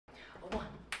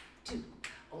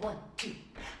1, 2.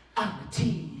 I'm a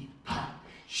teapot,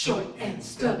 short and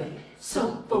stubby.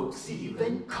 Some folks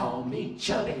even call me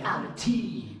chubby. I'm a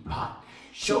teapot,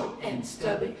 short and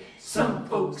stubby. Some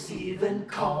folks even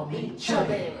call me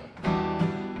chubby.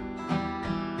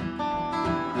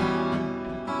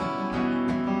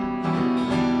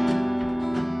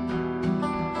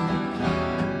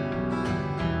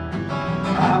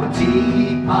 I'm a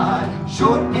teapot,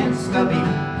 short and stubby.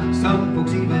 Some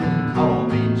folks even call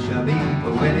me chubby.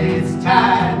 But when it's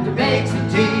time to make some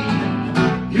tea,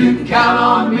 you can count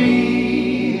on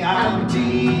me. I'm a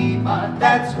teapot,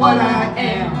 that's what I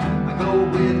am. I go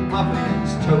with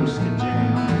muffins, toast and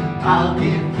jam. I'll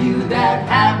give you that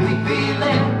happy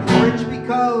feeling. Orange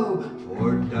Pekoe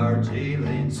or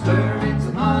Darjeeling. Stir in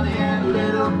some honey and a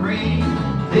little cream.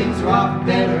 Things are often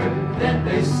better than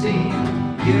they seem.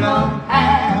 You don't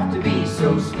have to be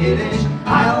so skittish.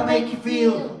 I'll make you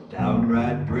feel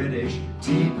downright British.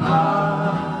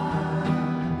 Teapot,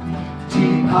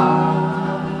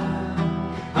 teapot.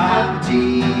 I'm a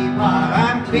teapot,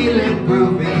 I'm feeling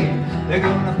groovy. They're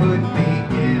gonna put me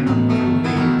in a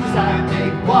movie, 'cause I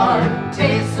make water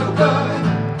taste so good.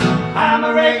 I'm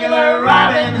a regular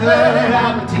Robin Hood.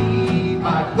 I'm a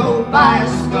teapot, go buy a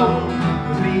scone.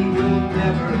 With me you'll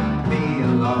never be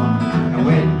alone. And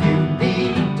when you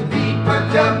need to be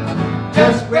perked up,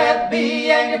 just grab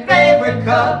me and your favorite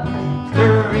cup.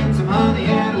 Stir in some honey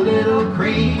and a little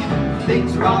cream.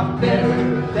 Things are often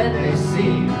better than they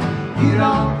seem. You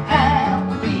don't have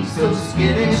to be so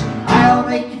skittish. I'll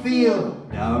make you feel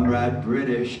downright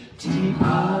British.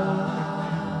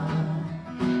 Teapot,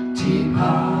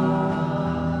 teapot,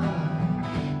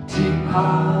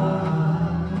 teapot.